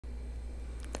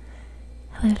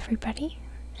Hello everybody,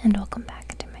 and welcome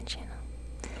back to my channel.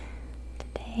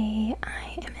 Today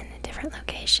I am in a different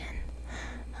location.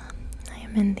 I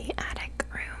am in the attic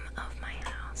room of my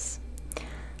house.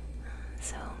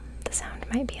 So the sound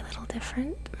might be a little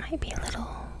different, might be a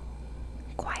little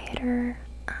quieter.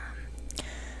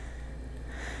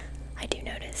 I do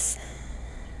notice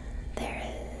there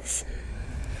is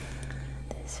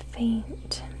this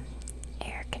faint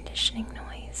air conditioning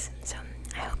noise, so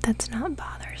I hope that's not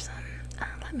bothersome.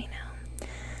 Let me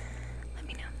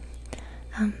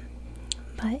know.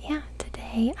 But yeah,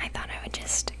 today I thought I would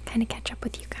just kind of catch up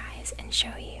with you guys and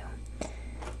show you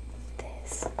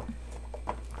this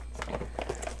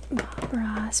Bob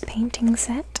Ross painting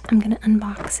set. I'm gonna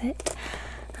unbox it.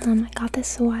 I got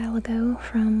this a while ago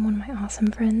from one of my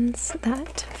awesome friends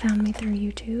that found me through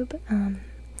YouTube,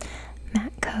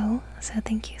 Matt Co. So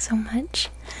thank you so much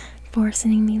for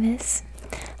sending me this.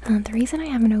 The reason I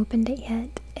haven't opened it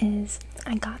yet is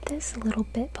I got this a little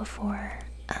bit before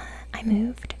I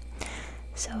moved.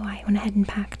 So I went ahead and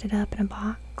packed it up in a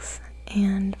box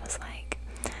and was like,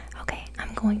 okay,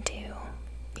 I'm going to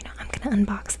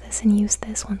unbox this and use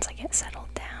this once I get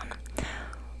settled down.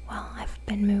 Well, I've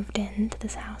been moved into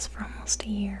this house for almost a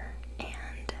year,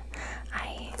 and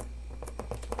I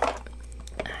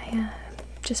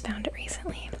just found it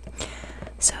recently.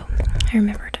 So I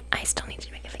remembered I still need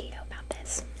to make a video about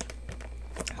this,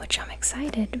 which I'm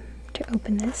excited to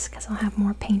open this because I'll have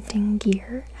more painting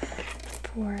gear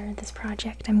for this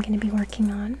project I'm going to be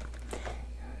working on.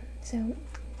 So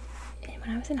when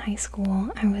I was in high school,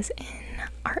 I was in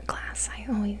art class. I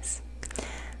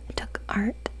took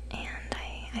art, and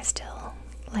I still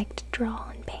like to draw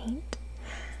and paint.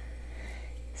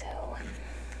 So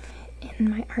in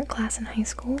my art class in high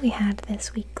school, we had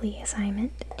this weekly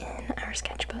assignment in our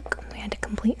sketchbook. We had to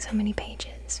complete so many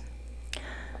pages.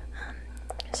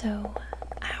 So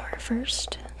our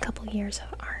first couple years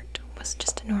of art was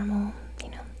just a normal,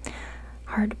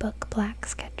 hard book black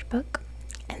sketchbook.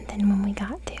 And then when we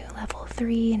got to level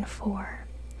 3 and 4,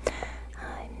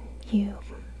 you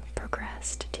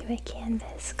progressed to a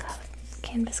canvas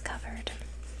covered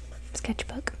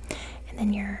sketchbook. And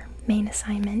then your main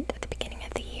assignment at the beginning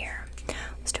of the year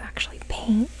was to actually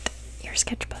paint your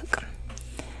sketchbook.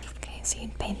 Okay, so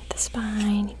you'd paint the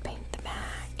spine, you'd paint the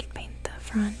back, you'd paint the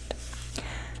front.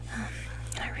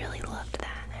 And I really loved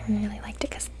that. I really liked it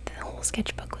because the whole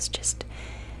sketchbook was just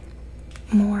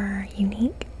more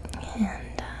unique,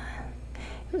 and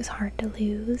it was hard to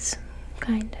lose,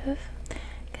 kind of,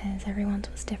 because everyone's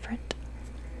was different.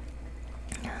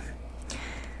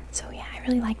 So yeah, I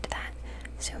really liked that.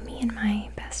 So me and my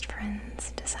best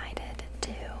friends decided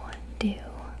to do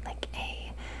like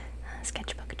a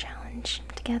sketchbook challenge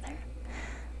together.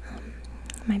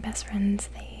 My best friends,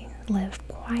 they live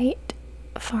quite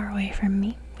far away from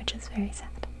me, which is very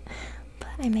sad, but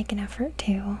I make an effort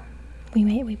to,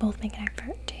 we both make an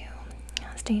effort to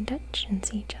stay in touch and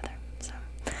see each other. So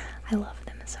I love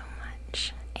them so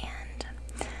much,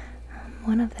 and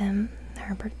one of them,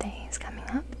 her birthday is coming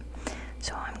up,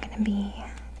 so I'm gonna be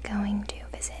going to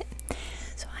visit.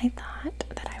 So I thought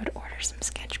that I would order some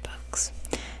sketchbooks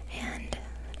and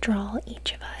draw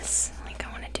each of us. Like,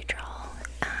 I wanted to draw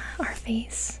our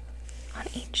face on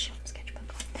each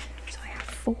sketchbook. So I have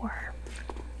 4.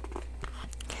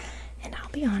 And I'll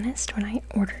be honest, when I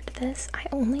ordered this, I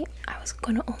was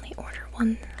gonna only order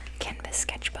one canvas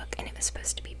sketchbook, and it was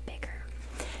supposed to be bigger.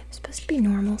 It was supposed to be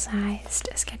normal sized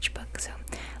sketchbook, so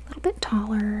a little bit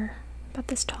taller, about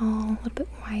this tall, a little bit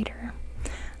wider.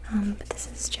 But this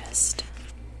is just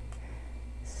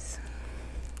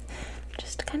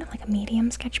kind of like a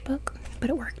medium sketchbook, but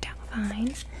it worked out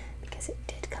fine because it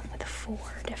did come with 4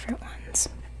 different ones.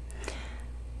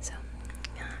 So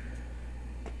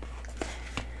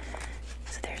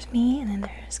there's me, and then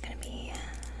there's gonna be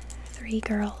 3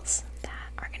 girls that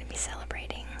are gonna be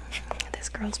celebrating this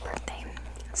girl's birthday.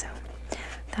 So I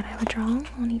thought I would draw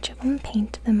on each of them,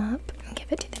 paint them up, and give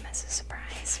it to them as a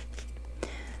surprise.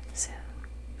 So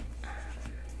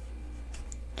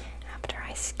after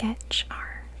I sketch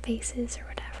our faces or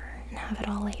whatever and have it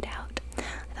all laid out, I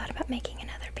thought about making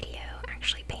another video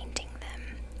actually painting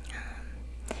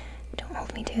them. Don't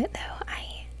hold me to it though.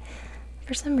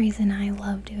 For some reason, I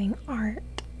love doing art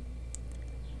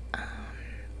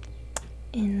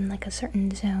in like a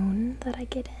certain zone that I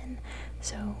get in.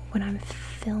 So when I'm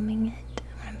filming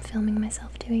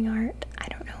myself doing art, I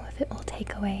don't know if it will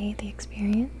take away the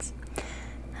experience,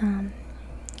 or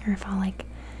if I'll I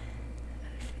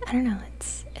don't know,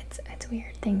 it's a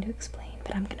weird thing to explain,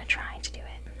 but I'm gonna try to do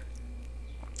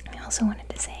it. I also wanted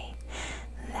to say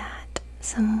that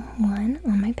someone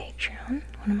on my Patreon,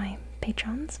 one of my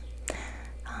patrons,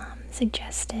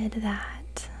 suggested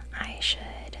that I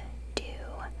should do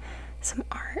some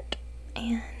art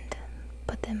and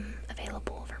put them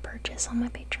available for purchase on my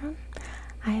Patreon.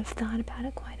 I have thought about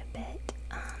it quite a bit,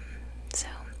 so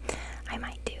I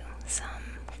might do some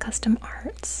custom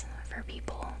arts for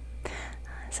people.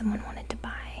 Someone wanted to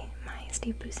buy my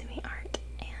Steve Buscemi art,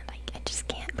 and I just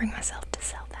can't bring myself to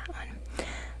sell that one,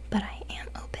 but I am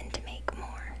open to make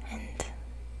more and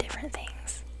different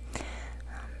things.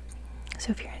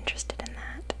 So if you're interested in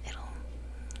that,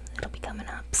 it'll be coming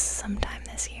up sometime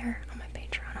this year on my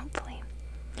Patreon, hopefully.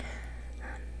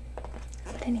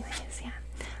 But anyways, yeah,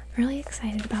 I'm really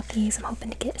excited about these. I'm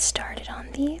hoping to get started on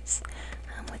these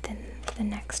within the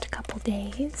next couple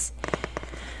days,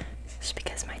 just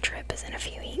because my trip is in a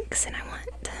few weeks, and I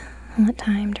want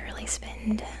time to really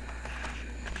spend,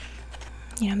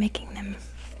 making them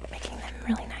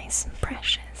really nice and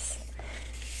precious.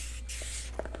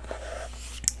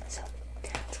 So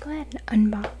let's go ahead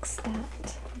and unbox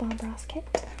that Bob Ross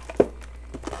kit. Now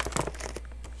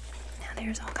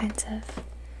there's all kinds of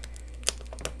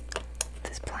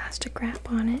this plastic wrap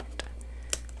on it.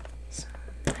 So,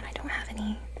 and I don't have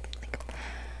any,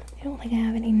 I don't think I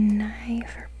have any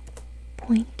knife or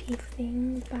pointy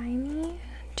thing by me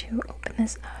to open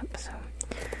this up, so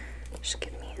just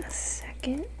give me a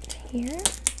second here.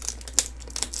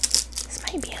 This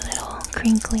might be a little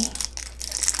crinkly.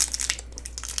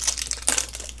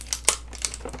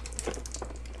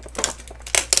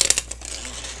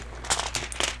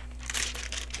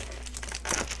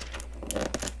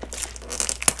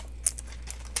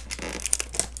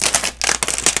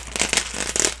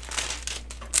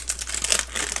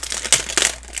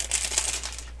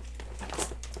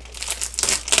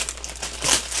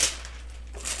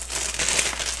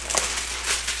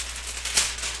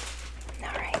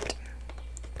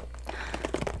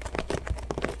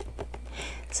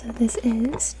 So this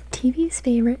is TV's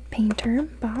favorite painter,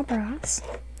 Bob Ross.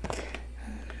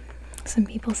 Some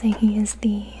people say he is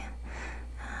the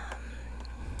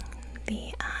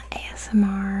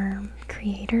ASMR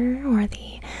creator, or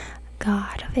the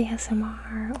god of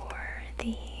ASMR, or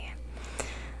the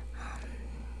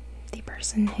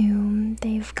person who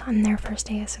they've gotten their first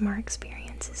ASMR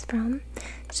experiences from,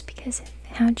 just because of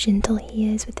how gentle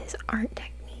he is with his art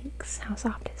techniques, how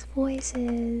soft his voice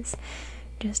is,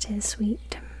 just his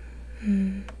sweet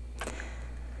and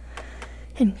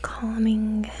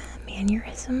calming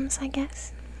mannerisms, I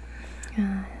guess.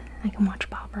 I can watch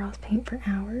Bob Ross paint for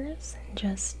hours and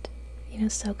just,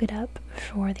 soak it up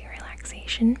for the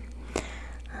relaxation.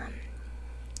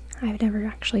 I've never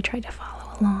actually tried to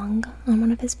follow along on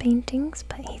one of his paintings,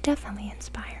 but he definitely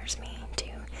inspires me to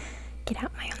get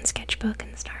out my own sketchbook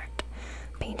and start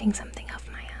painting something of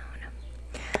my own.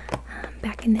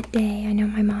 Back in the day, I know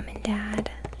my mom and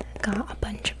dad got a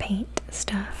bunch of paint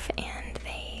stuff, and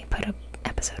they put an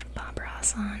episode of Bob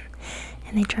Ross on,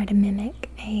 and they tried to mimic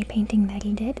a painting that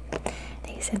he did.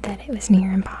 They said that it was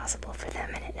near impossible for them,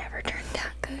 and it never turned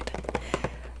out good.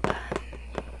 But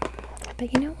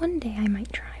one day I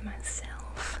might try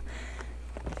myself.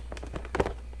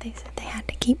 They said they had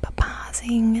to keep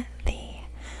pausing the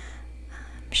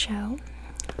show,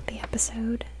 the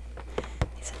episode.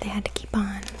 They said they had to keep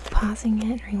on pausing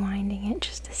it, rewinding it,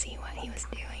 just to see what he was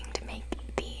doing to make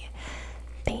the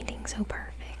painting so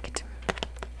perfect.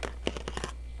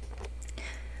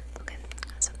 Okay,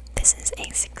 so this is a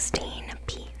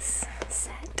 16-piece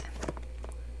set.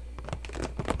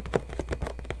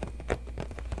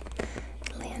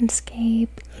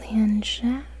 Landscape,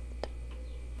 landschaft,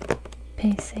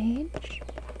 paysage.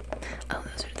 Oh,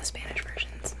 those are the Spanish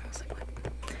versions. I was like,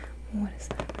 what is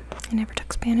that? I never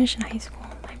took Spanish in high school.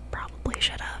 I probably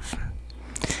should have.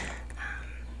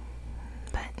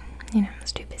 But, I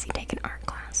was too busy taking art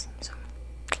class, so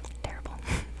terrible.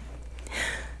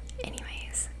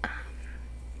 Anyways,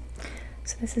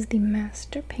 so this is the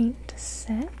Master Paint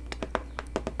set.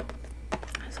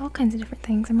 There's all kinds of different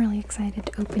things. I'm really excited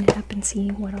to open it up and see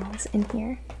what all is in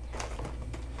here.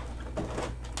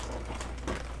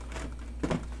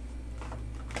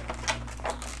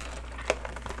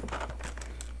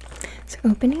 So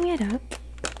opening it up,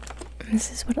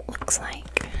 this is what it looks like.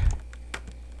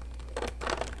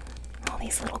 All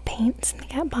these little paints, and they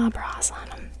got Bob Ross on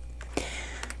them.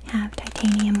 You have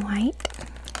titanium white.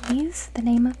 The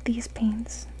name of these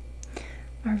paints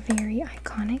are very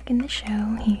iconic in the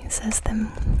show. He says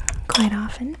them quite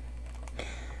often.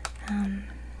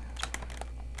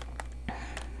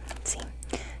 Let's see.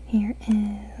 Here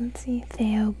is,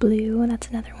 Theo Blue. That's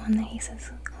another one that he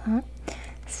says a lot.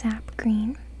 Sap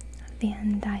Green,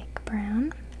 Van Dyke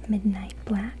Brown, Midnight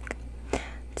Black.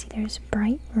 Let's see, there's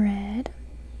Bright Red,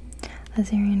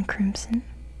 Azarian Crimson,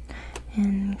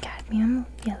 and cadmium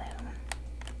yellow.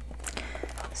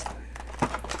 So,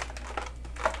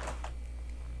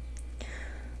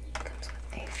 comes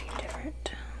with a few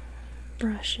different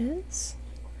brushes.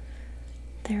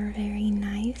 They're very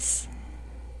nice.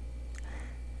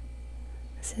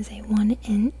 This is a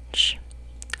 1-inch,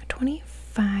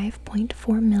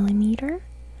 25.4 millimeter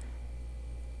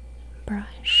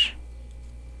brush.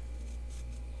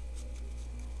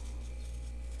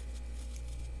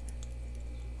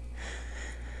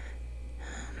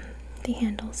 The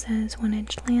handle says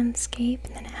 1-inch landscape,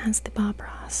 and then it has the Bob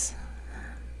Ross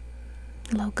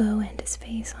logo and his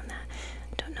face on that.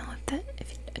 I don't know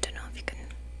if you can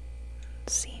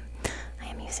see. I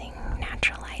am using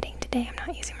natural lighting today. I'm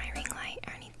not using my ring light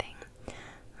or anything. The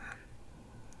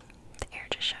air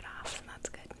just shut off, so that's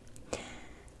good.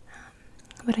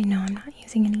 But I know I'm not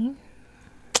using any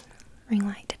ring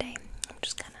light today. I'm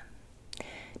just kind of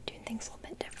doing things a little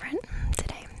bit different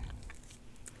today.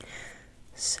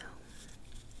 So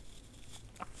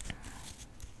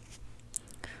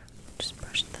just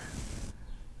brush the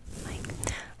mic.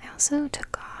 I also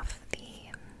took off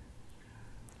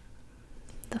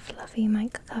the fluffy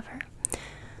mic cover,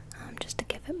 just to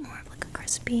give it more of like a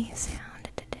crispy sound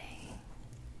today.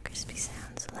 Crispy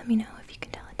sound. So let me know if you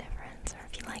can tell a difference, or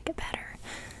if you like it better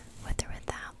with or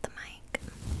without the mic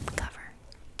cover.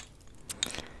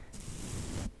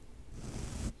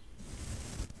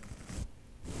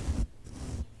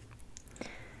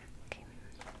 Okay.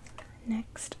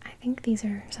 Next, I think these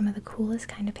are some of the coolest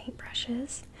kind of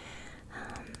paintbrushes.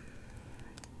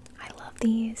 I love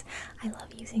these. I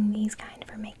love using these kind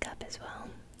for makeup as well.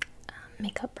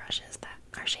 Makeup brushes that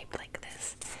are shaped like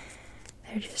this.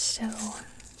 They're just so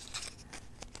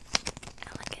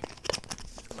elegant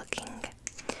looking.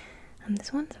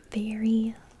 This one's a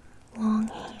very long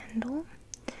handle.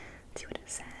 Let's see what it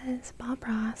says. Bob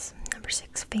Ross number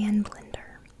 6 fan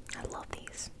blender. I love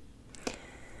these.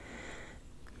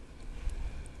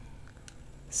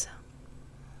 So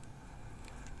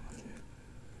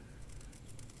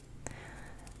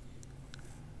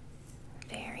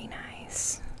very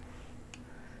nice.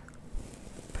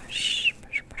 Brush,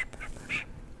 brush, brush, brush, brush.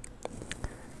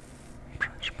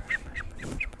 Brush, brush, brush, brush,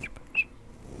 brush, brush, brush.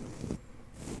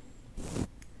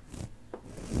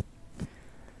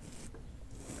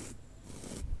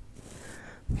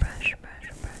 Brush, brush,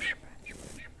 brush, brush, brush,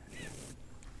 brush.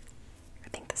 I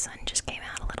think the sun just came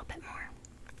out a little bit more,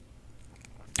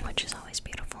 which is always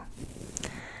beautiful.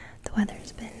 The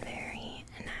weather's been very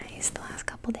nice the last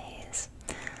couple days,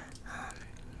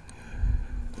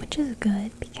 which is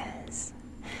good because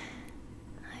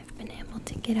I've been able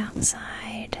to get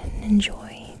outside and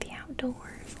enjoy the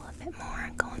outdoors a little bit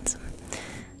more, go on some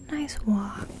nice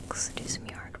walks, do some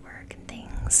yard work and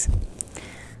things.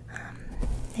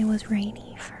 It was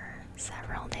rainy for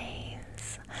several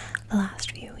days the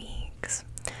last few weeks,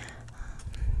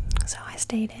 so I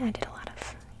did a lot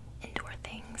of indoor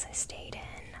things. I stayed in.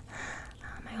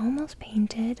 I almost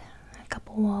painted a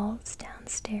couple walls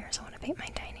downstairs. I want to paint my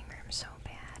dining room so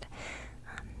bad.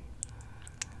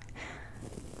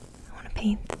 I want to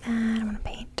paint that. I want to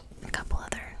paint a couple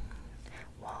other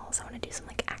walls. I want to do some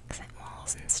like accent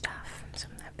walls and stuff. So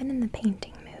I've been in the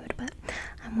painting mood, but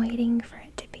I'm waiting for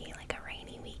it to be like a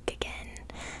rainy week again.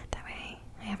 That way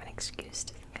I have an excuse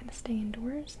to kind of stay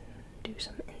indoors and do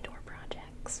some indoor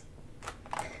projects.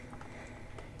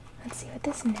 Let's see what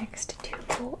this next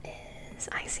tool is.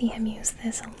 I see him use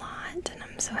this a lot, and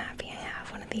I'm so happy I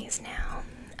have one of these now.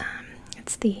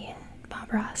 It's the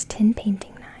Bob Ross tin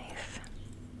painting knife.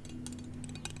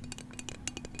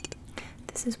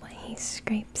 This is what he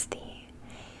scrapes the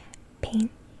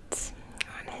paints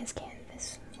on his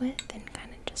canvas with and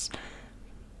kind of just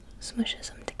smushes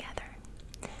them together.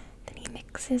 Then he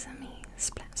mixes them. He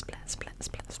splat, splat, splat,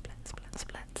 splat, splat, splat,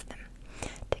 splats them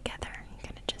together. He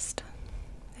kind of just,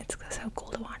 it's so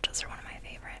cool to watch. Those are one of my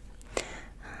favorite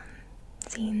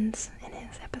scenes in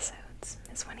his episodes,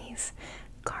 is when he's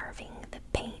carving the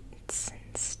paints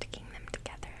and sticking them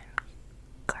together and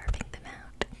carving them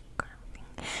out,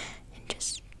 and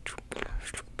just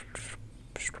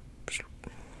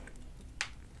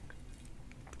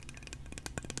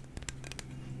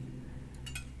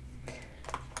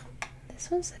this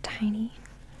was a tiny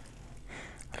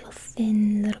little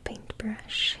thin little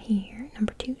paintbrush here,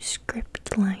 number 2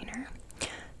 script liner.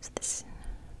 So this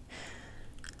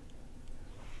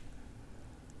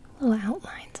little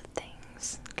outlines of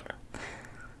things,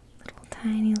 little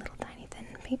tiny thin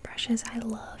paintbrushes. I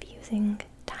love using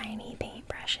tiny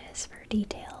paintbrushes for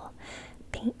detail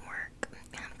paint work,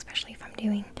 especially if I'm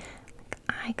doing like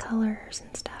eye colors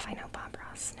and stuff. I know Bob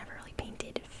Ross never really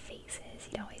painted faces.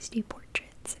 He'd always do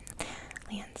portraits and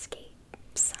landscapes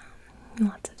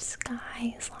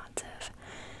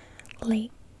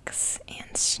lakes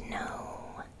and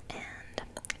snow and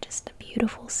just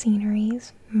beautiful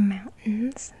sceneries,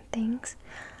 mountains and things.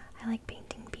 I like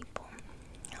painting people.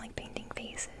 I like painting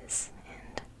faces,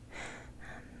 and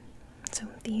so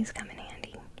these come in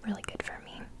handy. Really good for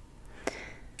me.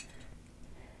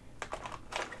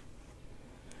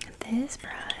 This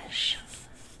brush,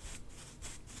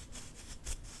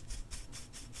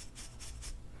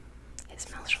 it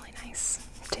smells really nice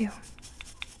too.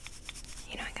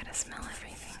 You know, I gotta smell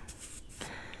everything.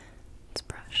 Let's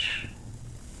brush.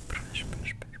 Brush,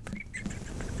 brush, brush, brush, brush,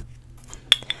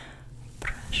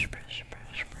 brush, brush,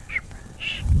 brush, brush,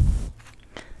 brush.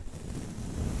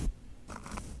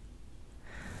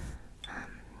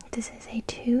 This is a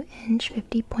 2-inch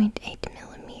 50.8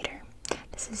 millimeter.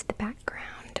 This is the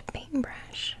background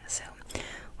paintbrush. So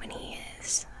when he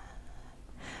is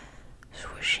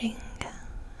swishing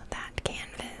that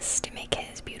canvas to make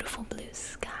his beautiful blue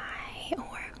sky,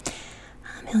 or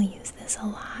he'll use this a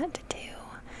lot to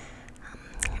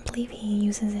I believe he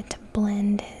uses it to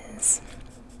blend his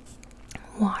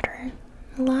water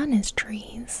a lot in his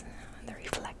trees. The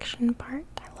reflection part,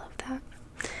 I love that.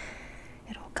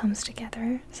 It all comes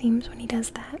together, seems, when he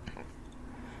does that.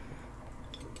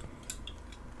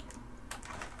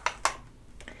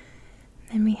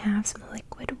 Then we have some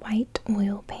liquid white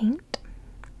oil paint.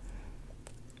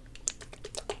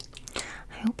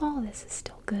 I hope all this is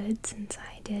still good, since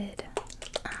I did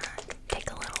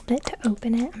take a little bit to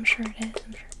open it. I'm sure it is.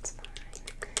 I'm sure it's fine.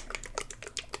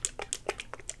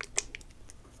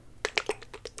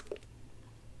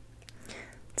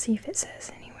 Let's see if it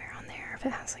says anywhere on there, if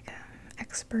it has like a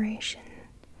expiration.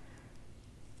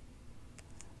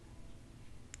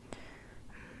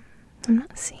 I'm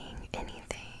not seeing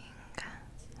anything,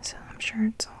 so I'm sure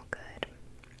it's all good.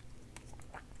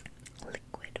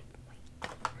 Liquid white.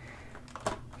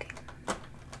 Okay.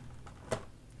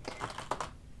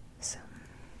 So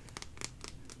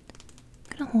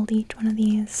I'm gonna hold each one of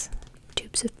these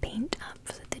tubes of paint up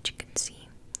so that you can see.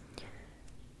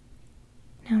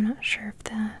 Now I'm not sure if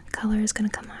the color is gonna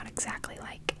come out exactly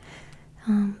like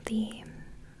the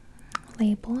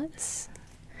label is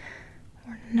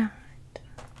or not.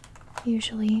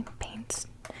 Usually paints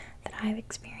that I've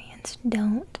experienced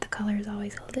don't. The color is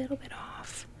always a little bit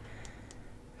off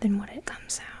than what it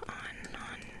comes out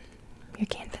on your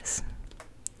canvas.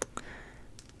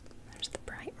 There's the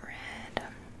bright red.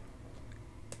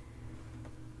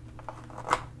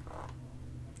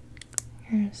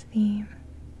 Here's the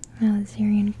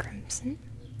alizarin crimson.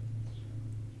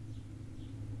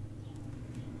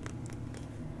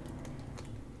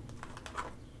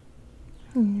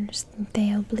 And there's the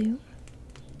Theo blue.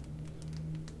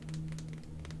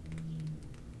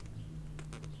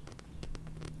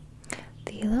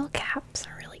 The little caps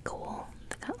are really cool.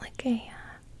 They got like a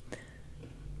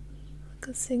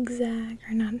zigzag,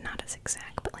 or not a zigzag,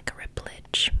 but like a ripple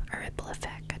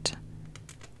effect.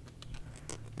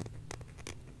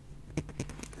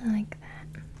 I like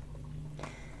that.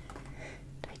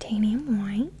 Titanium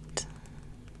white.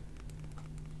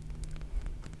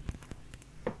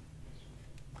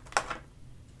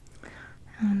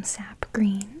 Sap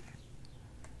green.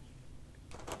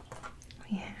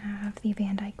 We have the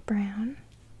Van Dyke brown.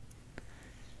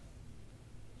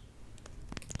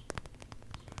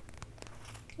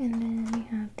 And then we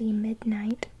have the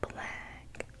midnight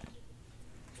black.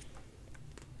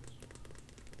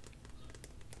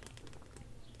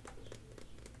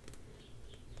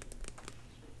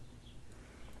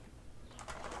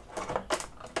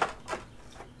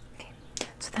 Okay,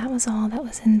 so that was all that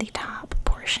was in the top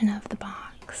portion of the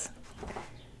box.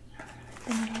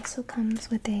 Then it also comes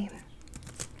with a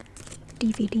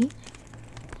DVD.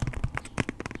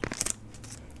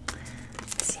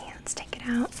 Let's see, let's take it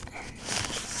out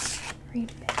and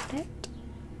read a bit of it.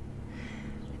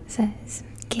 It says,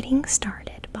 Getting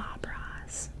Started, Bob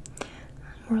Ross.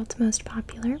 World's most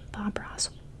popular Bob Ross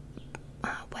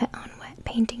wet on wet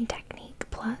painting technique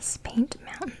plus paint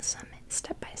mountain summit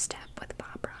step by step with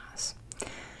Bob Ross.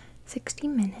 60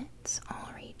 minutes, all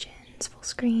regions, full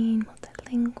screen,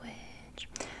 multilingual.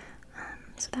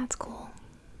 So that's cool.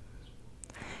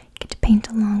 You get to paint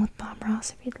along with Bob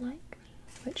Ross if you'd like,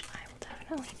 which I will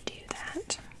definitely do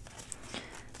that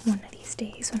one of these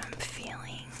days when I'm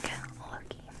feeling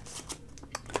lucky.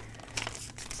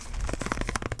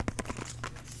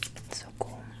 So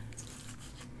cool.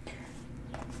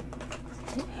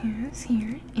 It has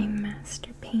here a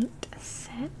master paint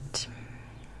set.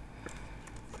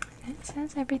 And it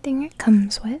says everything it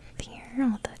comes with here,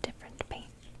 all the different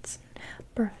paints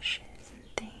and brushes.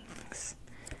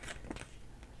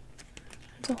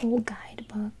 It's a whole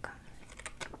guidebook.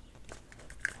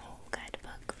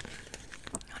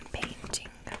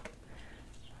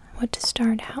 what to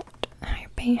start out, how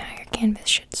your canvas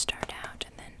should start out,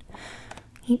 and then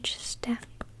each step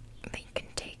that you can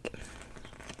take.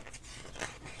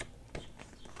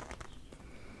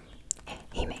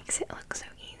 He makes it look so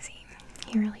easy.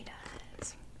 He really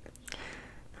does.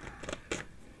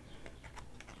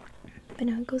 But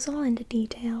no, it goes all into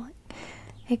detail.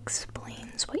 It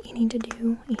explains what you need to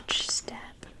do each step.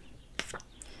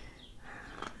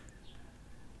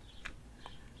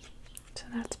 So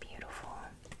that's beautiful.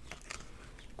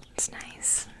 It's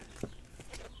nice.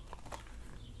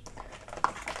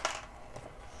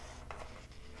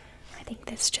 I think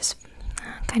this just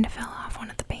kind of fell off one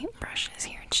of the paint brushes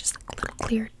here. It's just like a little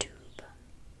clear tube.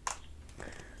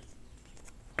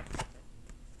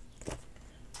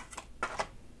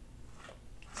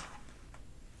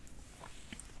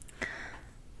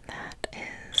 That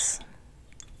is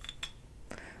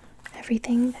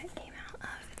everything that came out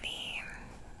of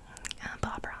the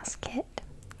Bob Ross kit.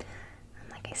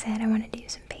 Like I said, I want to do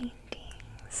some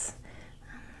paintings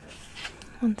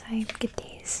once I get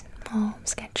these all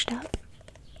sketched up.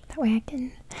 That way I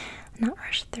can not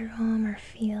rush through them or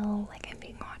feel like I'm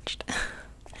being watched.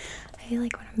 I feel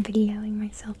like when I'm videoing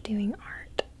myself doing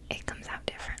art, it comes out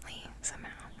differently somehow.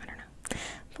 I don't know.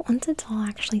 But once it's all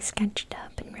actually sketched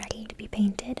up and ready to be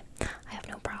painted, I have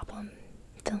no problem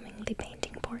filming the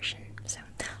painting portion. So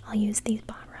I'll use these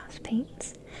Bob Ross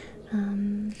paints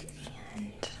and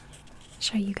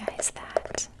show you guys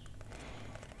that.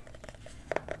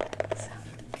 So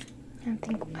I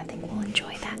think we'll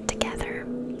enjoy that together.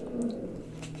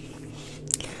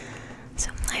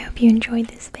 So I hope you enjoyed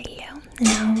this video, and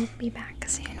I'll be back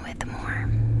soon with more.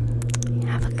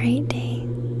 Have a great day.